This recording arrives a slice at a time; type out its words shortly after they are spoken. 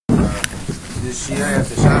this year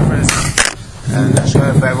after Shafris, and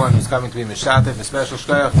shkoyach for everyone who's coming to be mishatif. A special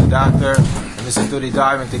shkoyach to the doctor and Mr. Dudi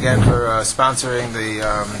Diamond again for sponsoring the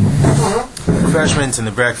refreshments and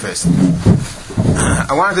the breakfast.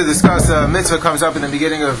 I wanted to discuss a mitzvah comes up in the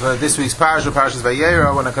beginning of this week's parasha, Parashas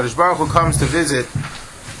Vayera, when HaKadosh Baruch Hu comes to visit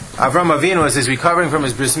Avram Avinu as he's recovering from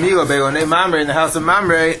his bris milah be'onei Mamre in the house of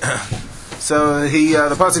Mamre. So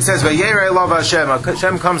the pasuk says Vayera Elav Hashem.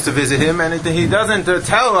 Hashem comes to visit him, and he doesn't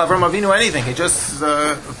tell Avram Avinu anything. He just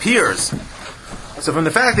appears. So from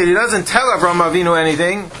the fact that he doesn't tell Avram Avinu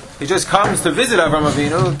anything, he just comes to visit Avram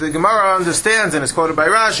Avinu. The Gemara understands, and it's quoted by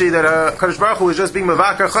Rashi, that Kadosh Baruch Hu was just being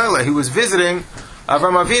Mevakar Chayla. He was visiting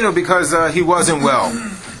Avram Avinu because he wasn't well.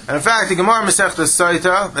 And in fact, the Gemara Masechta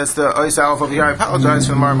Saita, that's the Ois Aleph over here. I apologize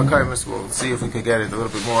for the Mar Makaimus. We'll see if we can get it a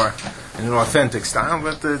little bit more in an authentic style,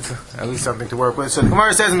 but it's at least something to work with. So the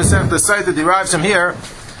Gemara says Masechta Saita derives from here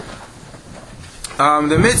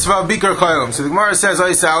the Mitzva of Bikur Cholim. So the Gemara says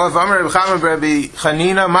Ois Aleph, Amar Rabbi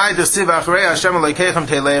Chanina, Mai Desiv Achrei Hashem Aleikeichem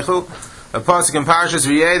Telechu. A pasuk in Parashas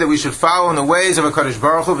Vayera that we should follow in the ways of a Kadosh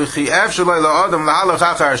Baruch Hu. V'chi'ef shaloi la'adam la'alach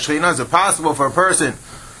achar Shechina. Is it possible for a person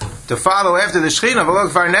to follow after the Shechina? V'lo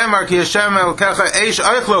kvar nemar ki Hashem elkecha eish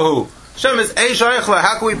eichlahu. Hashem is eish eichla.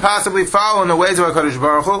 How can we possibly follow in the ways of a Kadosh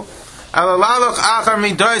Baruch Hu? Alalach achar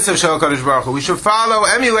midoisav shel Kadosh Baruch Hu. We should follow,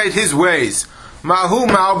 emulate His ways. Mahu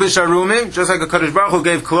ma'albish arumim. Just like a Kadosh Baruch Hu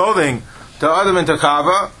gave clothing to Adam and to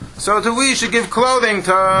Chava, so too we should give clothing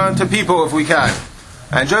to people if we can.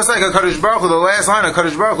 And just like a Kadosh Baruch Hu, the last line of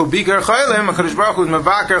Kadosh Baruch Hu, Bikur Cholim, a Kadosh Baruch Hu is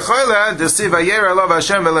Mevakar Cholim, Desiv Vayera Elav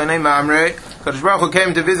Hashem B'leinei Mamre. Kadosh Baruch Hu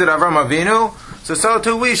came to visit Avram Avinu, so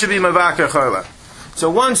too we should be Mevakar Cholim. So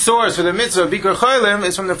one source for the mitzvah of Bikur Cholim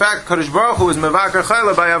is from the fact that Kadosh Baruch Hu is Mevakar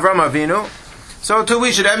Cholim by Avram Avinu, so too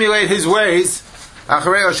we should emulate his ways,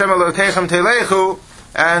 Acharei Hashem Elokeichem Telechu,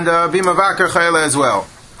 and be Mevakar Cholim as well.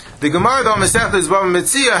 The Gemara though, Masechta Bava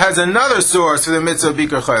Metzia, has another source for the mitzvah of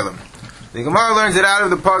Bikur Cholim. The Gemara learns it out of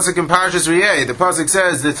the pasuk in Parashas Vayera. The pasuk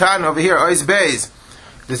says, the Tan over here, Ois Beis.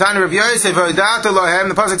 The Tan of Yosef, V'odata lohem.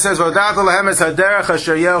 The pasuk says, V'odata lohem es haderech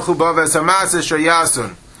asher yelchu bo v'esamas asher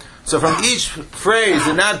yasun. So from each phrase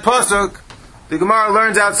in that pasuk, the Gemara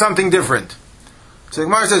learns out something different. So the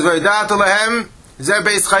Gemara says, V'odata lohem zeh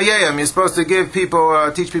beis chayeyim. You're supposed to give people,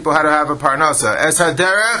 teach people how to have a parnasa. Es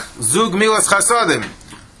haderech zug milas chasadim.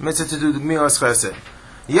 Mitzvah to do milas chesed.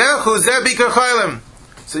 Yelchu zeh bikur cholim.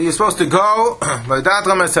 So you're supposed to go,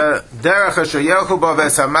 V'datram es derech asher yelchu bo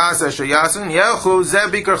v'esamas asher yasun, yelchu zeh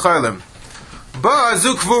bikur cholim. Ba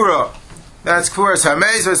zu kvura. That's kvuras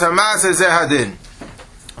hameis, v'esamas zeh hadin.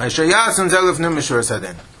 Asher yasun zeh lifnim mishuras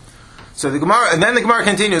hadin. So the Gemara, and then the Gemara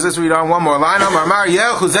continues, let's read on one more line. Amar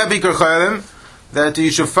yelchu zeh bikur cholim, that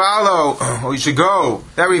you should follow, or you should go.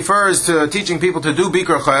 That refers to teaching people to do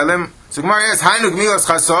bikur cholim. So the Gemara asks, Hainu gmilas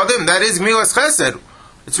chasodim, that is gmilas chesed.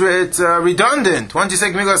 It's redundant. Once you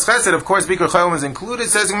say Gemilas Chesed, of course, Bikur Cholim is included. It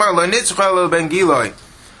says Gemara, Lo nitzchel ben giloi.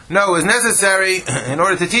 No, it's necessary, in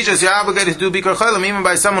order to teach us, you're obligated to do Bikur Cholim, even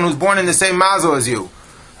by someone who's born in the same mazel as you.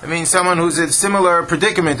 I mean, someone who's in a similar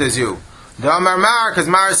predicament as you. The Amar Mar, because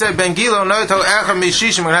Mar said, Ben gilo noito echem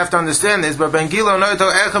mishishim, we're going to have to understand this, but Ben gilo noito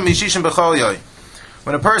echem mishishim b'chol yoy.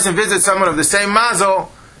 When a person visits someone of the same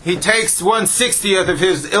mazel, he takes 1/60th of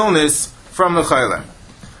his illness from the Chayla.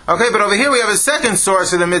 Okay, but over here we have a second source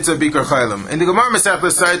for the mitzvah of Bikur Cholim. In the Gemara Masechta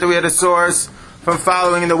Saita we had a source from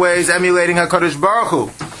following in the ways, emulating HaKadosh Baruch Hu,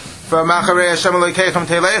 from Acharei Hashem Elokeichem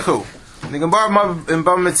Telechu. In the Gemara in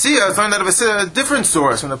Bava Metzia, it's learned out of a different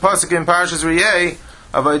source, from the pasuk in Parashas Vayera,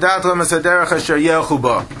 of V'odata es haderech asher yelchu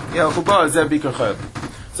bo. Yelchu bo is that Bikur Cholim.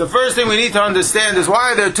 So first thing we need to understand is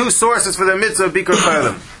why there are two sources for the mitzvah of Bikur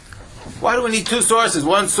Cholim. Why do we need two sources?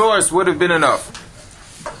 One source would have been enough.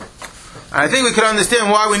 I think we could understand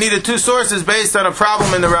why we needed two sources based on a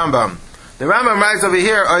problem in the Rambam. The Rambam writes over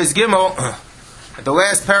here, Ois Gimel, at the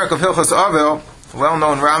last parak of Hilchos Avil,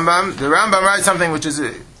 well-known Rambam. The Rambam writes something which is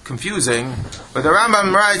confusing, but the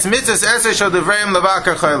Rambam writes, Mitzvahs eseh shel devreim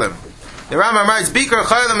levakar cholim. The Rambam writes, Bikur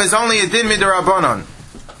Cholim is only a din mid'Rabbanan.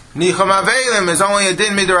 Nicham Avelim is only a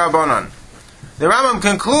din mid'Rabbanan. The Rambam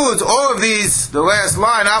concludes all of these, the last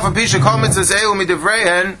line, Afa pisha kol mitzvahs elu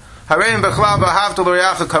midivreihen, if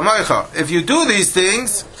you do these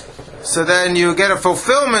things, so then you get a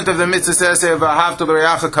fulfillment of the mitzvah of Ahavta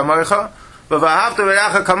l'reacha kamocha. But Ahavta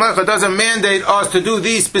l'reacha kamocha doesn't mandate us to do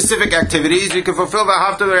these specific activities. We can fulfill the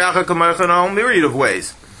Ahavta l'reacha kamocha in a whole myriad of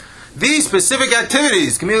ways. These specific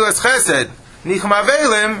activities, Gemilas Chesed, Nicham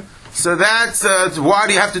Avelim, so that's why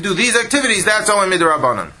do you have to do these activities? That's only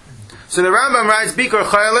midrabanan. So the Rambam writes, Bikur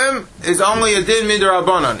Cholim is only a din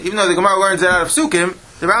midrabanan. Even though the Gemara learns that out of Sukkim,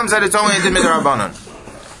 the Rambam said it's only a din midrabanan.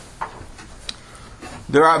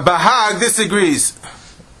 The Bahag disagrees.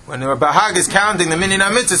 When the Bahag is counting the Minyan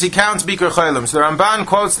HaMitzvahs, he counts Bikur Cholim. So the Ramban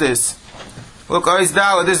quotes this. Look, Ois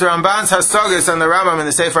Dalet, this is the Ramban's Hasagas on the Rambam in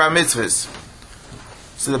the Sefer HaMitzvahs.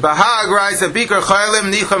 So the Bahag writes that Bikur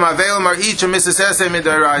Cholim, Nicham Avelim are each a Misasese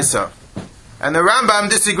Midoraisa. And the Rambam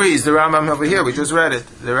disagrees. The Rambam over here, we just read it.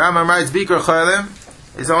 The Rambam writes Bikur Cholim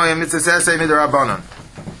is only a Misasese Midorabanan.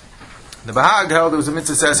 The Bahag held it was a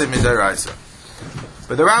Misasese Midoraisa.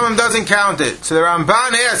 But the Rambam doesn't count it. So the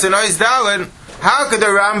Ramban asks in Ois Dalet, how could the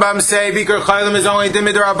Rambam say Bikur Cholim is only Din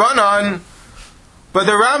Midorabanan? But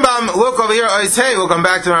the Rambam, look over here, we'll come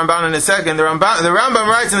back to the Ramban in a second. The Rambam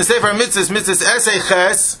writes in the Sefer Mitzvahs Esei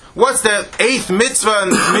Ches, what's the 8th mitzvah in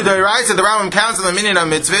Midoraisa the Rambam counts in the Minyan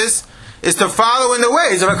HaMitzvahs, is to follow in the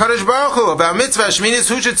ways of HaKadosh Baruch Hu. About mitzvah Shminis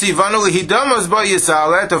Hushat Tzivanu Lihidamos Bo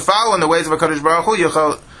Yisale, to follow in the ways of HaKadosh Baruch Hu,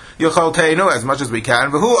 Yochol Teinu, as much as we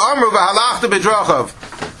can. V'hu Amru V'halachtu B'drachav.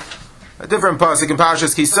 A different pasuk in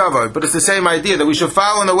Parashas Kisava, but it's the same idea that we should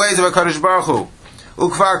follow in the ways of HaKadosh Baruch Hu.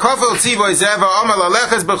 Ukvar kofel tzivoy zeva omer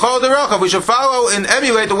lalechas b'chol derachav. We should follow and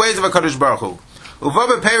emulate the ways of HaKadosh Baruch Hu.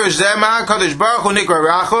 Uvabe perish zema HaKadosh Baruch Hu nikra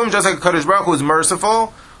rachum. Just like HaKadosh Baruch Hu is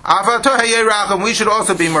merciful, avato hayei rachum. We should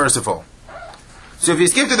also be merciful. So if you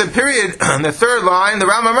skip to the period on the third line, the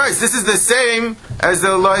Rambam writes, this is the same as the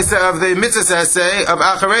loisa of the mitzvah essay of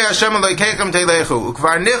Acharei Hashem Elokeichem Telechu.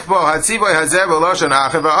 Ukvar nichbo hatzivoy hazeh v'loshan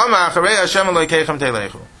achiv v'omer Acharei Hashem Elokeichem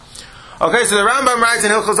Telechu. Okay, so the Rambam writes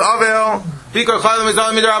in Hilchos Avil, Bikur Cholim is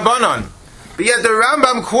only midrabanan. But yet the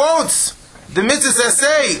Rambam quotes the mitzvah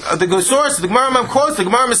essay, the source, the Gemara quotes the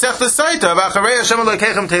Gemara Masechta Saita of Acharei Hashem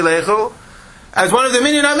Elokeichem Telechu as one of the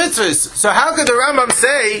Minyan HaMitzvahs. So how could the Rambam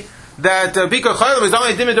say that Bikur Cholim is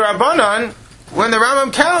only midrabanan when the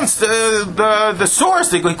Rambam counts the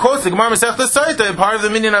source? He quotes the Gemara Masechta Saita, part of the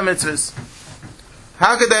Minyan HaMitzvahs.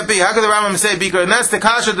 How could that be? How could the Rambam say Bikur? And that's the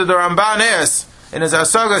kasha that the Ramban asks in his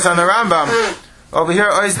Asagas on the Rambam. Over here,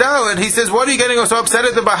 Oizdal, and he says, what are you getting so upset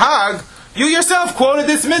at the Bahag? You yourself quoted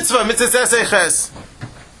this mitzvah, Mitzvah Esei Ches.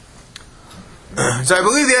 So I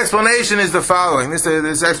believe the explanation is the following. This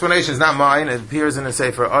explanation is not mine. It appears in the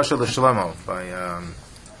Sefer Asher L'Shlomo by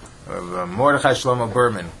Mordechai Shlomo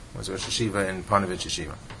Berman, was Rosh Yeshiva in Panovich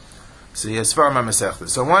Yeshiva. So he has Svarim HaMasechta.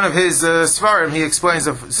 So one of his Svarim, he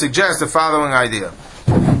suggests the following idea.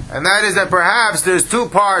 And that is that perhaps there's two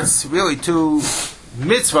parts, really two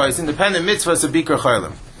mitzvahs, independent mitzvahs of Bikur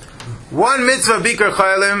Cholim. One mitzvah of Bikur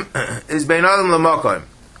Cholim is Bein Adam L'Makom,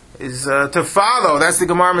 is to follow, that's the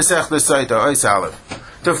Gemara Masechta Saita, Ois Aleph,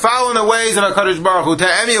 to follow in the ways of HaKadosh Baruch Hu, to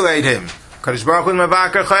emulate him. HaKadosh Baruch Hu is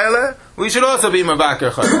Mavakar Cholim, we should also be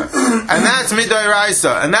Mavakar Cholim. And that's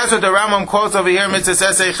Midoraisa, and that's what the Rambam quotes over here, Mitzvah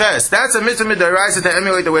Esei Ches. That's a mitzvah Midoraisa to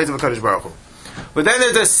emulate the ways of HaKadosh Baruch Hu. But then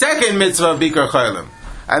there's a second mitzvah of Bikur Cholim.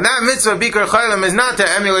 And that mitzvah of Bikur Cholim is not to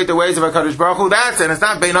emulate the ways of HaKadosh Baruch Hu. And it's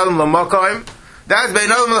not Bein Adam L'Makom. That's Bein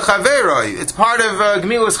Adam L'Chaveroi. It's part of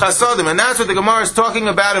Gemilas Chasodim. And that's what the Gemara is talking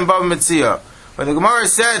about in Bava Metzia. When the Gemara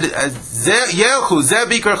said, Yelchu, Zeh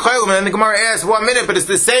Bikur Cholim, and the Gemara asked, 1 minute, but it's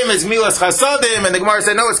the same as Gemilas Chasodim. And the Gemara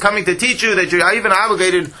said, no, it's coming to teach you that you're even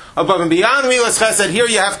obligated above and beyond Gemilas Chesed. Here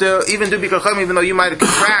you have to even do Bikur Cholim, even though you might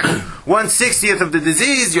contract 1/60th of the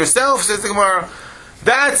disease yourself, says the Gemara.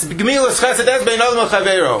 That's Gemilas Chesed, that's Bein Adam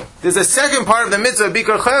L'Chaveiro. There's a second part of the mitzvah of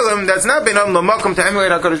Bikur Cholim that's not Bein Adam L'Makom to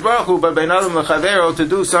emulate HaKadosh Baruch Hu, but Bein Adam L'Chaveiro to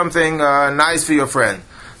do something nice for your friend.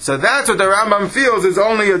 So that's what the Rambam feels is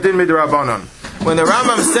only a Din Midrabanan. When the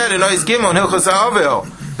Rambam said in Ois Gimel, Hilchos Avil,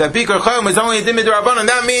 that Bikur Cholim is only a Din Midrabanan,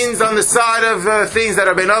 that means on the side of things that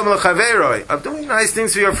are Bein Adam L'Chaveiro, of doing nice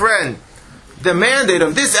things for your friend. The mandate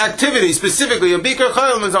of this activity, specifically of Bikur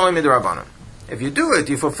Cholim, is only Midrabanan. If you do it,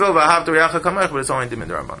 you fulfill V'ahavta Re'acha Kamech, but it's only Din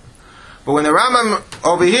Midrabanan. But when the Rambam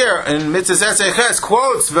over here in Mitzvah Esei Ches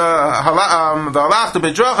quotes V'alachta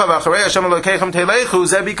b'drachav Acharei Hashem Elokeichem Telechu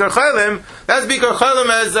Zeh Bikur Cholim, that's Bikur Cholim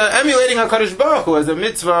as emulating HaKadosh Baruch Hu as a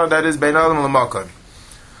mitzvah that is Bein Adam L'Makom.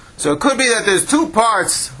 So it could be that there's two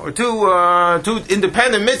parts or two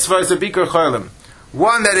independent mitzvahs of Bikur Cholim.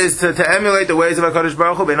 One that is to emulate the ways of HaKadosh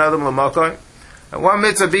Baruch Hu, Bein Adam L'Makom. And one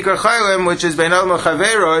mitzvah Bikur Cholim, which is Bein Adam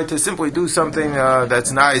L'Chaveroi, to simply do something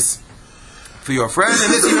that's nice for your friend.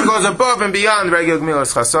 And this even goes above and beyond regular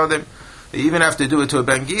Gemilas Chasodim. You even have to do it to a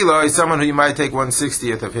Ben Gila, someone who you might take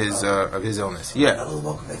 1/60th of his illness. Yeah.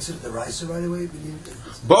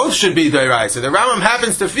 Both should be D'Oraisa. The Rambam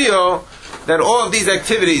happens to feel that all of these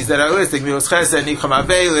activities that are listed, Gemilas Chesed, Nicham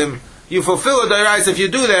Avelim, you fulfill a D'Oraisa if you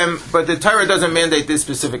do them, but the Torah doesn't mandate this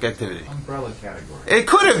specific activity. Umbrella category. It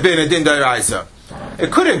could have been a Din D'Oraisa.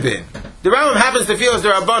 It could have been. The Rambam happens to feel it's the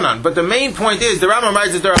Rabbanan, but the main point is the Rambam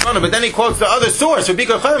writes it's the Rabbanan, but then he quotes the other source for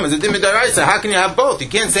Bikur Cholim as a Din D'Oraisa. How can you have both? You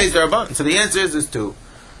can't say it's the Rabbanan. So the answer is there's two.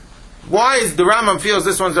 Why is the Rambam feels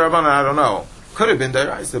this one's Darabanan? I don't know. Could have been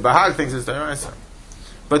Daraisa. The Bahag thinks it's Daraisa.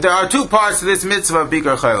 But there are two parts to this mitzvah of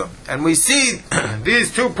Bikur Cholim. And we see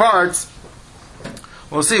these two parts,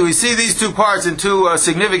 we see these two parts in two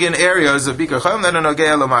significant areas of Bikur Cholim that are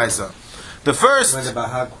Nogea L'maisa. The first... When the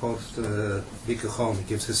Bahag quotes the Bikur Cholim, he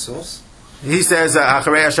gives his source? He says,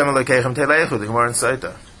 Acharei Hashem Elokeichem Teleichu, the Gemara in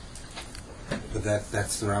Saita. But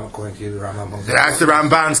that's the Rambam, according to you, the Rambam. That's the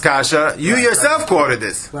Ramban's kasha. You yourself quoted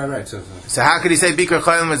this. Right. So how could he say Bikur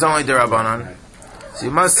Cholim is only Darabanan? Right. So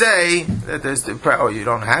you must say that there's you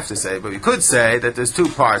don't have to say, but you could say that there's two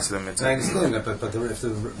parts of the mitzvah. I understand that, but if the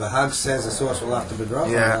Bahag says the source will have to be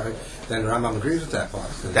Darabanan, then Rambam agrees with that part.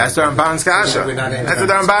 That's the Ramban's kasha. That's what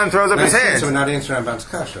the Ramban throws up his hand. So we're not answering Ramban's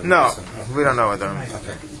kasha. No, we don't know what the Ramban.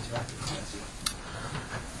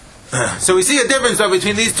 Okay. So we see a difference though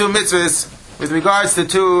between these two mitzvahs with regards to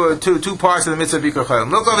two parts of the mitzvah of Bikur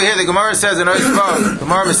Cholim. Look over here. The Gemara says in Oishbah,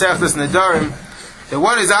 Gemara Mesechtas Nedarim, that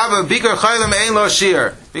one is Abba Bikur Cholim Ein Lo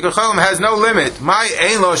Shiur. Bikur Cholim has no limit. My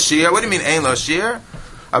Ein Lo Shiur. What do you mean Ein Lo Shiur?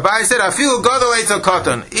 Abai said, Afilu Gadol Eitzel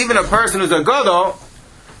Katan. Even a person who's a Gadol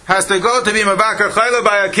has to go to be Mavakar Cholim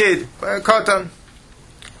by a kid, by a Katan,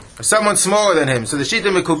 or someone smaller than him. So the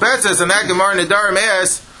Shita Mekubetzes and that Gemara Nedarim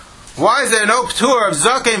asks, why is there no tour of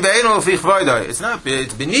Zaken ve'enol fi chvoidai?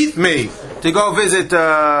 It's beneath me to go visit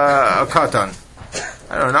a katan.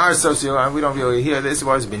 I don't know, in our we don't really hear this.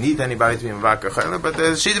 Why is it beneath anybody to be Mavakar Cholim? But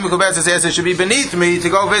the Shita Mekubetzes says it should be beneath me to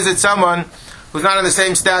go visit someone who's not in the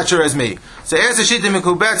same stature as me. So as the Shita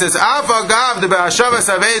Mekubetzes, Afa gav de be'ashavas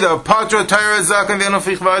aveda patra Torah Zaken ve'enol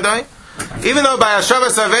fi chvoidai. Even though by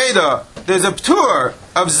Hashavas aveda there's a tour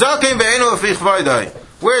of Zaken ve'enol fi chvoidai.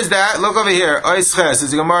 Where is that? Look over here. Ois Ches.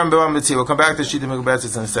 It's the Gemara in Bava Metzia. We'll come back to Shita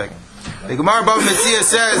Mekubetzes in a second. The Gemara in Bava Metzia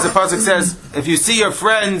says, the pasuk says, if you see your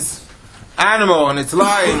friend's animal and it's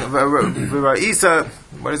lying, Isa,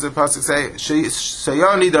 what does the pasuk say?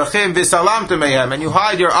 Shayoni dachim v'salamta mehem, and you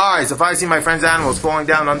hide your eyes. If I see my friend's animals falling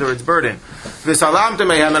down under its burden, v'salamta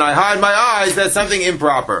mehem, and I hide my eyes, that's something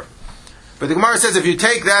improper. But the Gemara says, if you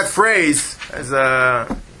take that phrase as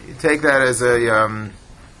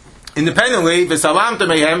independently, v'salamta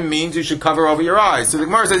mehem means you should cover over your eyes. So the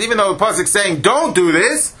Gemara says, even though the pasuk is saying don't do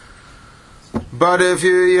this, but if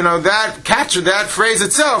that phrase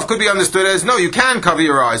itself could be understood as no, you can cover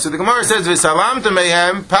your eyes. So the Gemara says, v'salamta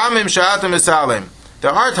mehem pamim sha'atam misalim.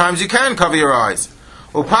 There are times you can cover your eyes.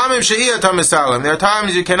 Upamim she'iyatam misalim. There are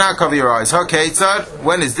times you cannot cover your eyes. Hakeitzad.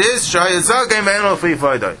 When is this? Shayazagim ve'enol fi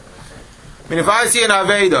chvoidai. I mean, if I see an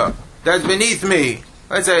aveda that's beneath me,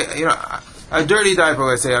 let's say, a dirty diaper,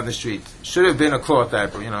 let's say, on the street. Should have been a cloth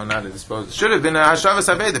diaper, not a disposable. Should have been a hashavas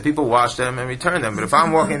aveda. People wash them and return them. But if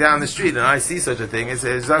I'm walking down the street and I see such a thing, it's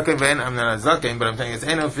a zaken vein. I'm not a zaken, but I'm saying it's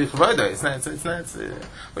eno fi chvoidai. It's not.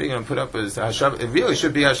 What are you going to put up as hashav? It really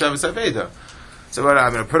should be hashavas aveda. So what?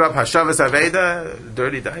 I'm going to put up hashavas aveda,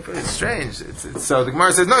 dirty diaper. It's strange. So the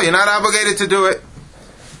Gemara says, no, you're not obligated to do it.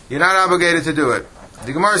 You're not obligated to do it.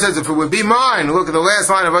 The Gemara says, if it would be mine, look at the last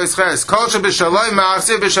line of Ois Ches,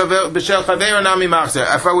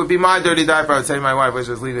 if I would be my dirty diaper, I would say to my wife, let's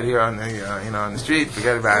just leave it here on the, on the street,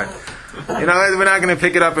 forget about it. We're not going to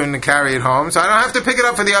pick it up and carry it home, so I don't have to pick it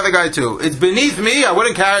up for the other guy too. It's beneath me, I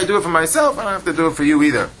wouldn't do it for myself, I don't have to do it for you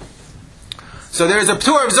either. So there's a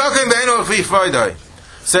tour of Zaken ve'enol fi chvoidai.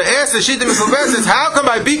 So ask the Shita Mekubetzes, how come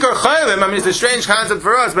by Bikur Cholim, it's a strange concept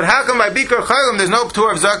for us, but how come by Bikur Cholim there's no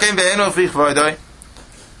tour of Zaken ve'enol fi chvoidai?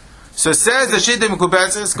 So says the Shita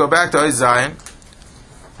Mekubetzes, go back to Ois Zion.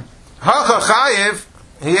 Hacha chayiv,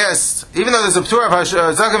 yes, even though there's a p'tur of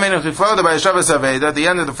Zaken ve'enol fi chvoidai by Hashavas aveda at the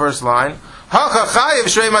end of the first line, Hacha chayiv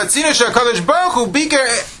shrei matzina she'HaKadosh Baruch Hu Bikur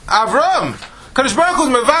Avram. Kadosh Baruch Hu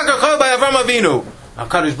is Mavakar Cholim by Avram Avinu.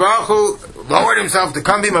 HaKadosh Baruch Hu lowered himself to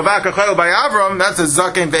come be Mavakar Cholim by Avram. That's a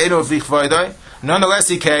Zaken ve'enol fi chvoidai. Nonetheless,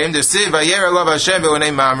 he came. The Siv Vayer Elav Hashem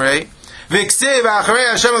be'onei Mamrei. V'ksiv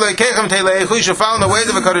acharei Hashem Elokeichem teleichu. You should follow the ways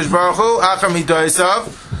of HaKadosh Baruch Hu. Achar midosav.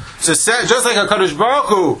 So just like HaKadosh Baruch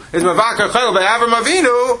Hu is Mavakar Cholim by Avram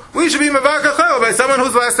Avinu, we should be Mavakar Cholim by someone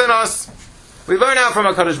who's less than us. We learn out from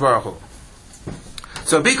HaKadosh Baruch Hu.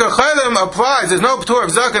 So Bikur Cholim applies. There's no p'tur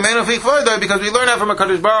of Zaken ve'enol fi chvoidai because we learn out from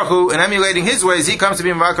HaKadosh Baruch Hu and emulating his ways. He comes to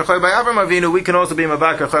be Mavakar Cholim by Avram Avinu. We can also be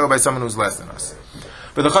Mavakar Cholim by someone who's less than us.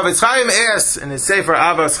 But the Chavetz Chaim asks in his Sefer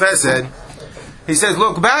Avos Chesed, he says,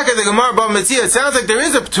 look back at the Gemara Bava Metzia. It sounds like there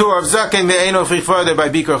is a p'tur of Zaken ve'enol fi chvoidai by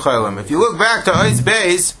Bikur Cholim. If you look back to Ois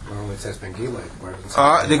Beis, it says Ben Gilai.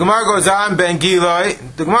 the Gemara goes on Ben Gilai.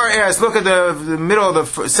 The Gemara asks, look at the middle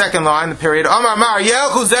of the second line, the period. Amar Mar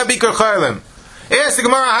Yelchu Zeh Bikur Cholim. Ask the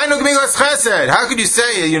Gemara, Hainu Gemilas Chesed. How could you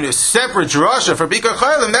say a separate drasha for Bikur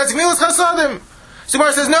Cholim? That's Gemilas Chesedim. So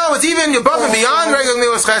Gemara says, no, it's even above and beyond regular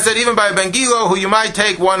Gemilas Chesed, even by a Ben Gilo, who you might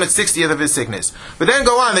take 1/60th of his sickness. But then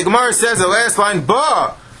go on, the Gemara says, the last line,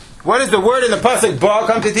 Ba. What is the word in the pasuk? Ba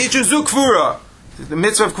come to teach you Zukfura, the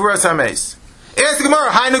mitzvah of Kfuras HaMeis. Ask the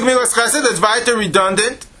Gemara, Hainu Gemilas Chesed, that's weiter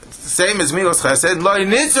redundant. It's the same as Gemilas Chesed. Lo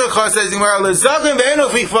Nitzur Chesed, the Gemara, Lezakim ve'enu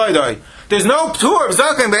fichvoidai. There's no ptur of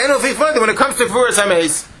Zakim ve'enu fichvoidai. When it comes to Kfuras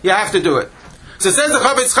HaMeis, you have to do it. So it says the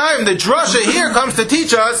Chavetz Chaim, the drasha here comes to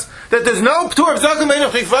teach us that there's no ptur of Zakim ve'enu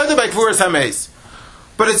fichvoidai by Kfuras HaMeis.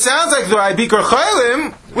 But it sounds like by Bikur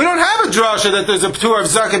Cholim, we don't have a drasha that there's a ptur of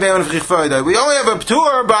Zakim ve'enu fichvoidai. We only have a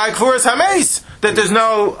ptur by Kfuras HaMeis that there's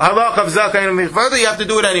no halach of Zakim ve'enu fichvoidai. You have to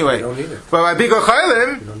do it anyway. You don't need it. But by Bikur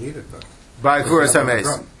Cholim, You don't need it, but by Kfuras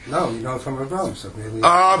HaMeis. No, you know it from a Rabbi. So maybe.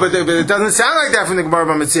 But it doesn't sound like that from the Gemara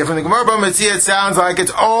B'Metzia. From the Gemara B'Metzia, it sounds like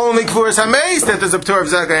it's only Kfuras HaMeis that there's a ptur of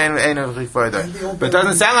Zakim ve'enu fichvoidai. But it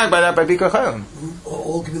doesn't sound like by that by Bikur Cholim.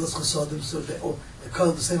 All Gemilas Chesedim, so they kind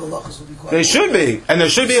of the same halachas will be quite. They should be, and there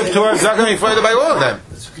should be a ptur of Zakim ve'enu fichvoidai by all of them.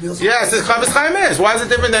 Yes, it's Chavetz Chaim is. Why is it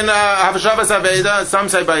different than Havashavas Aveda? Some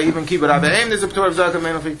say by even Kibbut Aveim, there's a ptur of Zakim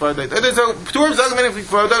ve'enu fichvoidai. There's a ptur of Zakim ve'enu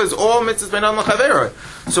fichvoidai. It's all mitzvahs ben Adam L'Chaveroi.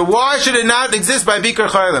 So why should it not exist by Bikur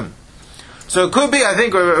Cholim? So it could be, I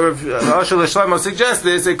think, Asher L'Shlomo suggests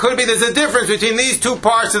this, it could be there's a difference between these two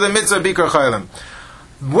parts of the mitzvah of Bikur Cholim.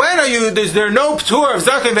 When is there no ptur of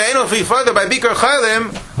Zakim ve'enu fichvoidai by Bikur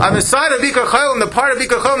Cholim? On the side of Bikur Cholim, the part of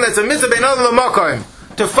Bikur Cholim that's a mitzvah ben Adam L'Makom,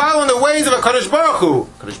 to follow in the ways of a Kadosh Baruch Hu.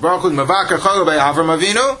 Kadosh Baruch Hu is Mavakar Cholim by Avram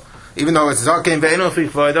Avinu, even though it's Zakim ve'enu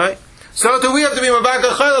fichvoidai. So do we have to be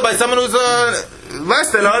Mavakar Cholim by someone who's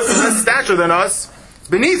less than us, less stature than us,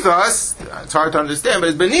 beneath us. It's hard to understand, but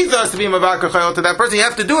it's beneath us to be Mavakar Cholim to that person. You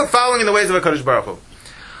have to do it following in the ways of a Kadosh Baruch Hu.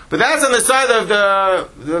 But that's on the side of the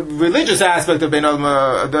religious aspect of the Ben Adam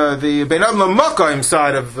L'Makom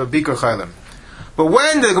side of Bikur Cholim. But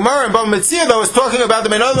when the Gemara in Bava Metzia though is talking about the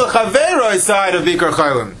Ben Adam L'Chaveroi side of Bikur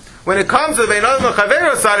Cholim, when it comes to the Ben Adam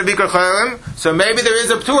L'Chaveroi side of Bikur Cholim, so maybe there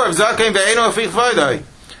is a ptur of Zakim ve'enu fichvoidai.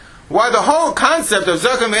 Why the whole concept of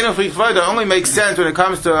Zakim ve'enu fichvoidai only makes sense when it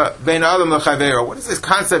comes to Ben Adam L'Chaveroi. What is this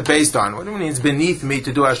concept based on? What do you mean it's beneath me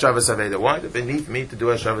to do Hashavas Aveda? Why is it beneath me to do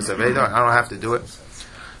Hashavas Aveda? I don't have to do it.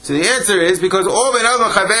 So the answer is because all Ben Adam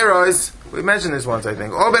L'Chaveros, we mentioned this once I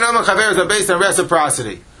think, all Ben Adam L'Chaveros are based on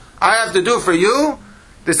reciprocity. I have to do for you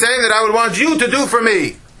the same that I would want you to do for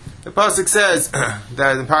me. The pasuk says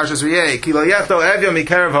that in Parashas Riyeh, Ki lo yachto evyo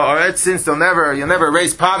mikerev ha'aretz, since you'll never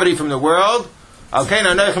erase poverty from the world. Al kein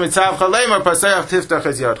anoichem mitzav chaleim paseach tiftach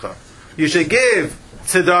ez yadcha. You should give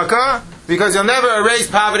tzedakah because you'll never erase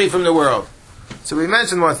poverty from the world. So we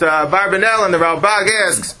mentioned once, the Barbanel and the Ralbag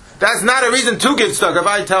asks, that's not a reason to give tzedakah. If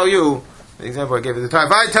I tell you, the example I gave at the time,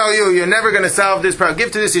 if I tell you you're never going to solve this problem,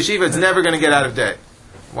 give to this yeshiva, it's never going to get out of debt.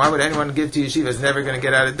 Why would anyone give to yeshiva? It's never going to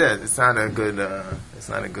get out of debt. It's not a good.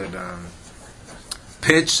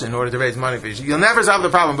 Pitch in order to raise money for yeshiva. You'll never solve the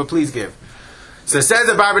problem, but please give. So it says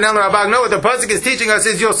the Barbanel Rabbi, no, what the pasuk is teaching us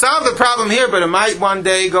is you'll solve the problem here, but it might one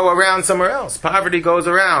day go around somewhere else. Poverty goes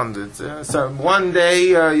around. So one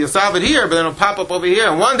day you'll solve it here, but then it'll pop up over here,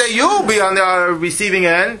 and one day you'll be on the receiving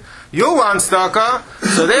end. You want tzedakah,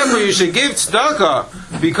 so therefore you should give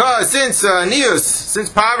tzedakah, because since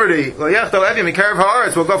poverty,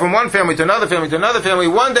 will go from one family to another family to another family,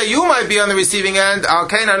 one day you might be on the receiving end,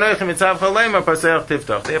 therefore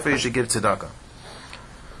you should give tzedakah.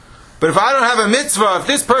 But if I don't have a mitzvah, if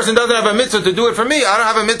this person doesn't have a mitzvah to do it for me, I don't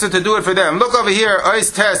have a mitzvah to do it for them. Look over here,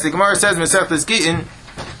 Ois Test, the Gemara says, Mesechtes Gitin,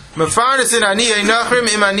 Mefarnesin Aniyei Nachrim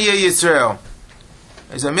im Aniyei Yisrael.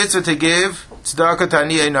 There's a mitzvah to give tzedakah to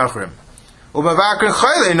Aniyei Nachrim. Umavakar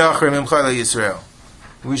Chaylei Nachrim im Chaylei Yisrael.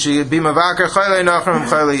 We should be Mavakar Chaylei Nachrim im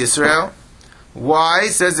Chaylei Yisrael. Why?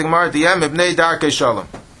 Says the Gemara at the end, Mibnei Darkei Shalom.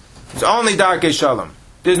 It's only Darkei Shalom.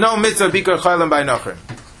 There's no mitzvah Bikur Cholim by Nachrim.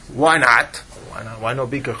 Why not? Why no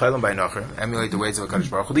Bikur Cholim by Nachrim? Emulate the ways of HaKadosh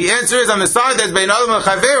Baruch Hu. The answer is on the side that's Bein Adam and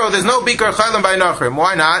Chavero, there's no Bikur Cholim by Nachrim.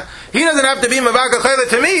 Why not? He doesn't have to be Mavakar Cholim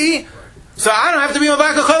to me, so I don't have to be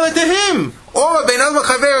Mavakar Cholim to him. All of Bein Adam and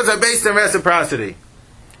Chaveros are based on reciprocity.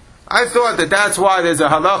 I thought that's why there's a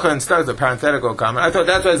halacha and tzedakah, a parenthetical comment. I thought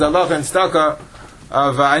that's why there's a halacha and tzedakah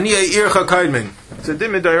of Aniyei Ircha Kaidmin. It's a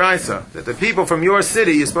dimid d'oraisa, that the people from your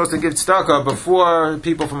city you're supposed to give tzedakah before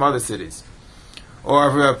people from other cities. Or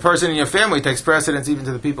if a person in your family takes precedence even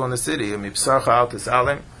to the people in the city. You're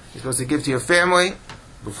supposed to give to your family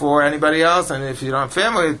before anybody else, and if you don't have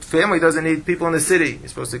family doesn't need people in the city. You're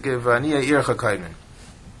supposed to give Aniyei Ircha Kaidmin.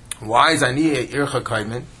 Why is Aniyei Ircha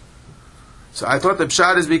Kaidmin? So I thought the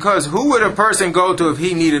pshat is because who would a person go to if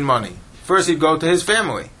he needed money? First he'd go to his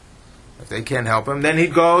family. If they can't help him, then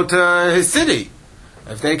he'd go to his city.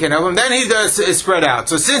 If they can help him, then he does is spread out.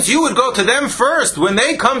 So since you would go to them first when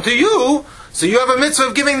they come to you, so you have a mitzvah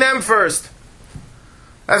of giving them first.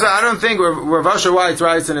 As I don't think Rav Asher White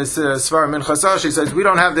writes in his Svar Minchasash, he says we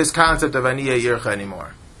don't have this concept of Aniyah Yircha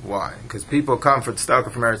anymore. Why? Because people come for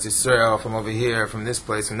tzedakah from Eretz Yisrael, from over here, from this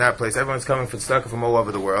place, from that place. Everyone's coming for tzedakah from all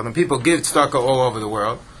over the world, and people give tzedakah all over the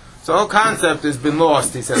world. So the whole concept has been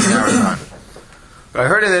lost, he says in Aragon. I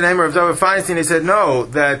heard in the name of David Feinstein, he said, no,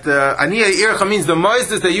 that Aniyah Ircha means the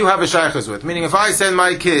moistus that you have a shaykhus with. Meaning, if I send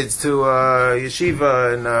my kids to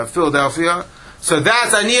yeshiva in Philadelphia, so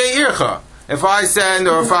that's Aniyah Ircha. If I send,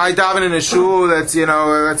 or if I daven in a shul that's,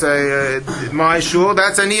 let's say, my shul,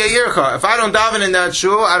 that's Aniyah Ircha. If I don't daven in that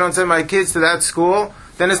shul, I don't send my kids to that school,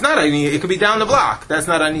 then it's not Aniyah. It could be down the block. That's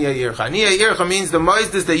not Aniyah Ircha. Aniyah Ircha means the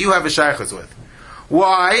moistus that you have a shaykhus with.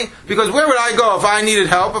 Why? Because where would I go if I needed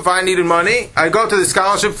help, if I needed money? I'd go to the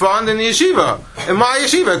scholarship fund in the yeshiva. In my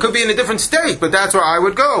yeshiva, it could be in a different state, but that's where I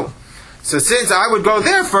would go. So since I would go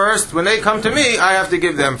there first, when they come to me, I have to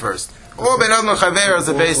give them first. Or Ben Adon Chaver is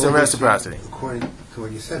a base of reciprocity. According to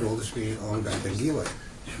what you said, all this being owned by Ben Gila.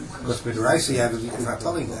 Because B'Daraisa, you're not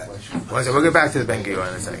telling that. We'll get back to the Ben Gila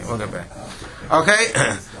in a second. We'll get back.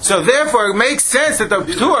 Okay? So therefore, it makes sense that the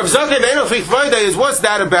two of Zakeh Be'eno Fichvoide is what's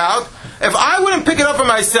that about? If I wouldn't pick it up for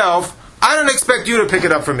myself, I don't expect you to pick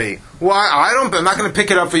it up for me. Why? I'm not going to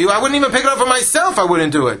pick it up for you. I wouldn't even pick it up for myself. I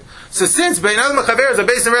wouldn't do it. So since Bein Adam Chaver is a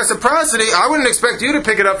base of reciprocity, I wouldn't expect you to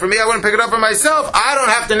pick it up for me. I wouldn't pick it up for myself. I don't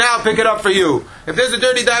have to now pick it up for you. If there's a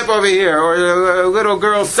dirty diaper over here or a little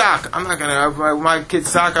girl's sock, I'm not going to. My kid's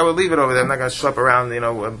sock, I would leave it over there. I'm not going to schlep around,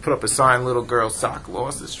 and put up a sign, little girl's sock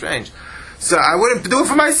lost. It's strange. So I wouldn't do it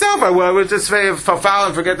for myself. I would just say foul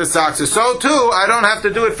and forget the socks. So too, I don't have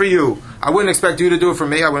to do it for you. I wouldn't expect you to do it for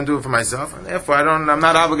me. I wouldn't do it for myself, and therefore I'm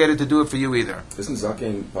not obligated to do it for you either. Isn't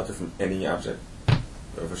zaken parted from any object?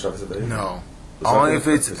 No, only if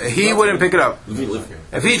it's he wouldn't pick it up.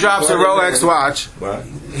 If he drops a Rolex watch,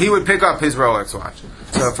 he would pick up his Rolex watch.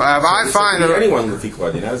 So if I find that anyone with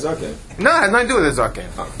equality, not a zaken. No, it has nothing to do with a zaken. I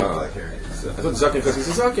thought zaken because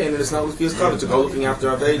he's a zaken and it's not Lufi's cover to go looking after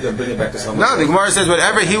Aved and bring it back to someone. No, the Gemara says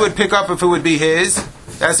whatever he would pick up if it would be his.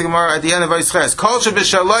 That's the Gemara at the end of Vayisches. Kol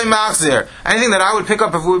sheb'shaloi machzir. Anything that I would pick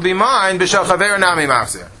up if it would be mine, b'shal chaver nami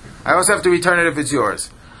machzir. I also have to return it if it's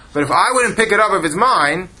yours. But if I wouldn't pick it up if it's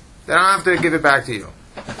mine, then I have to give it back to you.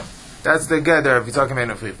 That's the gather if you're talking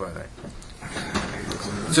about free Friday.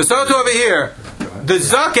 So too over here. The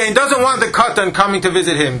Zaken doesn't want the Katan coming to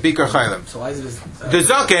visit him, Bikur Cholim. So why is it the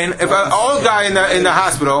Zaken, if an old guy in the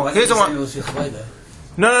hospital, he doesn't want...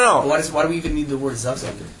 No. Why do we even need the word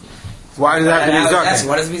Zaken? Why does that have to be Zaken?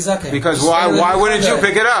 Why does it mean Zaken? Because why wouldn't you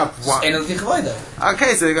pick it up?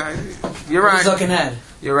 Okay, so you're right.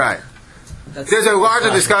 You're right. There's a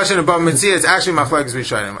larger discussion about Mitzvah. It's actually Machlekes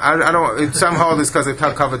Rishonim. I don't. Some hold this because it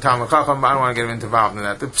covered Talmud Chacham, but I don't want to get involved in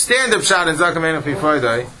that. The stand-up shot in Zaken Meinu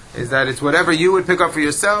Fifoidai is that it's whatever you would pick up for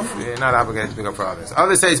yourself, you're not obligated to pick up for others.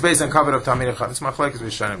 Others say it's based on covered of Talmud Chacham. It's Machlekes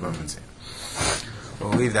Rishonim about Mitzvah.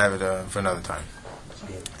 We'll leave that for another time.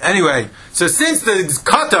 Anyway, so since the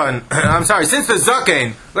Katan, since the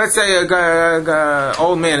Zaken, let's say a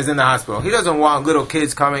old man is in the hospital, he doesn't want little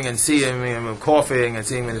kids coming and seeing him coughing and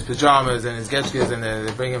seeing him in his pajamas and his getchkes and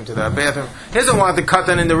they bring him to the bathroom. He doesn't want the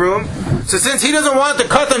Katan in the room. So since he doesn't want the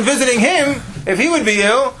Katan visiting him, if he would be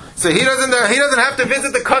ill, so he doesn't have to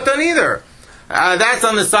visit the Katan either. That's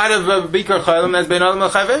on the side of Bikur Cholim, that's Bein Adam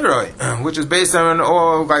L'Chaveroi, which is based on,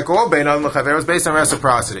 all Bein Adam L'Chaveroi, is based on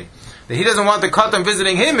reciprocity. He doesn't want the Katan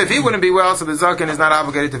visiting him if he wouldn't be well, so the Zaken is not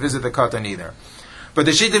obligated to visit the Katan either. But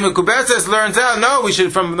the Shita Mekubetzes learns out, no, we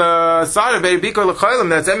should, from the side of Bikur Cholim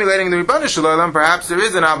that's emulating the Ribbana Shalom, perhaps there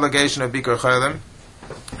is an obligation of Bikur Cholim,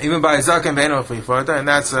 even by Zaken Beino Chliforta, and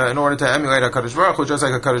that's in order to emulate HaKadosh Baruch Hu, just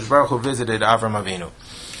like HaKadosh Baruch Hu visited Avram Avinu.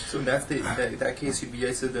 So in that case, you'd be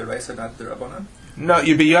Yosef the Raisa, not the Rabbanan? No,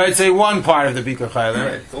 you'd be Yosef one part of the Bikur Cholim.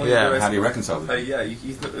 Right. Yeah. How do you reconcile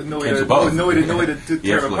it? No way to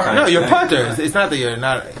tear them apart. No, you're Potter. It's not that you're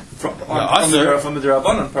not... From the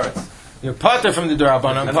Rabbanan part. You're Potter from the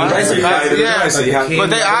Darabanan part. But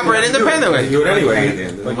they operate independently. You do it anyway.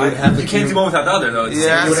 You can't do one without the other, though.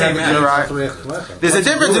 Yeah, you're right. There's a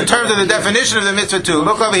difference in terms of the definition of the mitzvah too.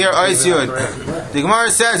 Look over here, Ois Yud. The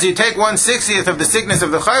Gemara says you take 1/60th of the sickness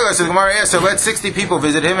of the chayla, so the Gemara asks, so let 60 people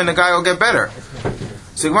visit him and the guy will get better.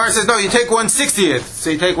 So the Gemara says, no, you take 1/60th.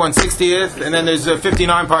 So you take 1/60th, and then there's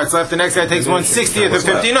 59 parts left. The next guy takes 1/60th of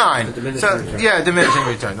 59. So, diminishing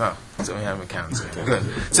return. No. So we have accounts. Good.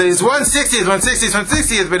 So it's 1/60th, 1/60th,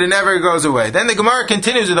 1/60th, but it never goes away. Then the Gemara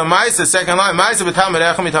continues with the Maisa, second line. Maisa b'Talmid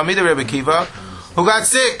Echam Talmidei Rabbi Kiva, who got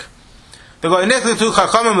sick. The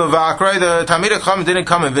Talmidei Chacham didn't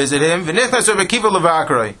come and visit him. V'nichnas Rabbi Akiva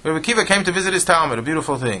levakroi. Rabbi Akiva came to visit his Talmud, a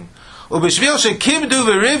beautiful thing. Ubishvil shekibdu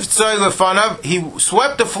v'rivtzoi lefanav. He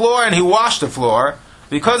swept the floor and he washed the floor.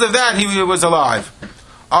 Because of that, he was alive.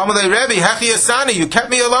 Amalei Rebbe, Hechi Asani, you kept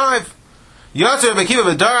me alive. Yotzer Rabbi Akiva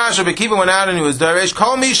v'darash. Rabbi Akiva went out and he was daresh.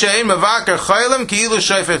 Kol mi she'ein mevaker chaylim ki'ilu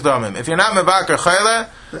shayfech damim. If you're not mevaker chayla,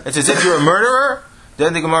 it's as if you're a murderer.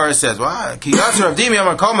 Then the Gemara says, "Wow, ki yatzer avdim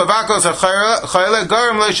yom kol mevakos chayla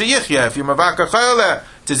garim lo sheyichya." If you're mevaker chayla,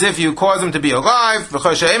 it's as if you cause him to be alive.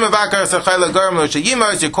 V'chol she'ein mevaker chayla garim lo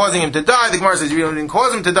sheyimos. You're causing him to die. The Gemara says you didn't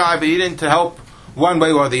cause him to die, but you didn't help one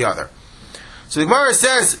way or the other. So the Gemara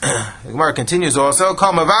says, the Gemara continues also,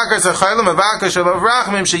 "Kol mevaker chayla mevaker shalav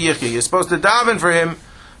rachmim sheyichya." You're supposed to daven for him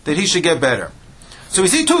that he should get better. So we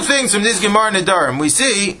see two things from this Gemara Nedarim. We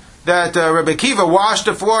see that Rabbi Akiva washed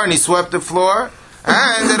the floor and he swept the floor.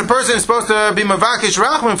 And that a person is supposed to be mavakish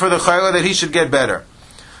rachman for the chayla that he should get better.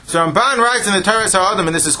 So Ramban writes in the Teres HaAdam,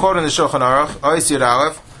 and this is quoted in the Shulchan Aruch, Ois Yud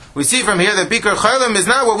Aleph, we see from here that Bikur Cholim is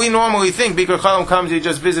not what we normally think. Bikur Cholim comes, you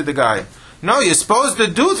just visit the guy. No, you're supposed to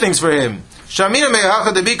do things for him. Shamina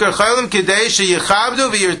me'hacha de Bikur Cholim kidei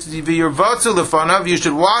sheyichabdu v'yirvotzu lefanav. You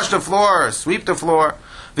should wash the floor, sweep the floor.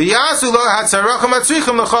 V'yasu lo hatzarachim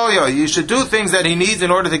atzrichim l'cholyo. You should do things that he needs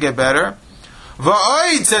in order to get better.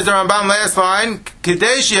 Va'oid, says the Rambam, last line,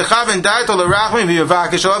 Kadesh Yechav Daito L'Rachmim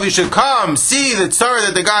V'Yavakish. You should come, see the tzara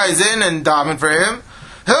that the guy is in, and daven for him.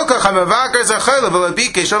 Hilkach HaMevakar Zachayla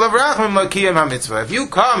V'Labikesh L'Rachmim L'Kiyam HaMitzvah. If you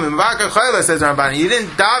come, and Mevakar Chayla, says the Rambam, you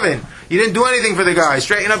didn't daven, you didn't do anything for the guy,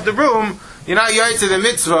 straighten up the room, you're not yait to the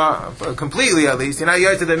mitzvah, completely at least, you're not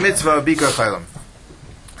yait to the mitzvah of Bikur Cholim.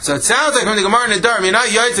 So it sounds like from the Gemara Nedarim, you're not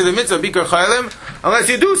yait to the mitzvah of Bikur Cholim, unless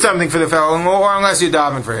you do something for the fellow, or unless you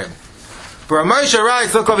daven for him. But Moshe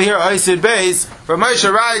writes, look over here, Oisid Beis. But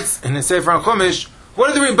Moshe writes in the Sefer Chumash, what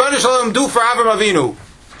did the Rebbeinu Shalom do for Avram Avinu?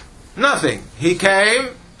 Nothing. He came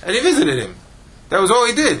and he visited him. That was all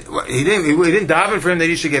he did. He didn't daven for him that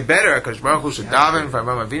he should get better. Because Baruch Hu should daven for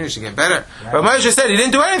Avram Avinu should get better. But Moshe said he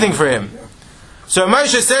didn't do anything for him. So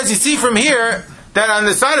Moshe says, you see from here that on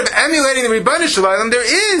the side of emulating the Rebbeinu Shalom, there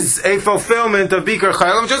is a fulfillment of Bikur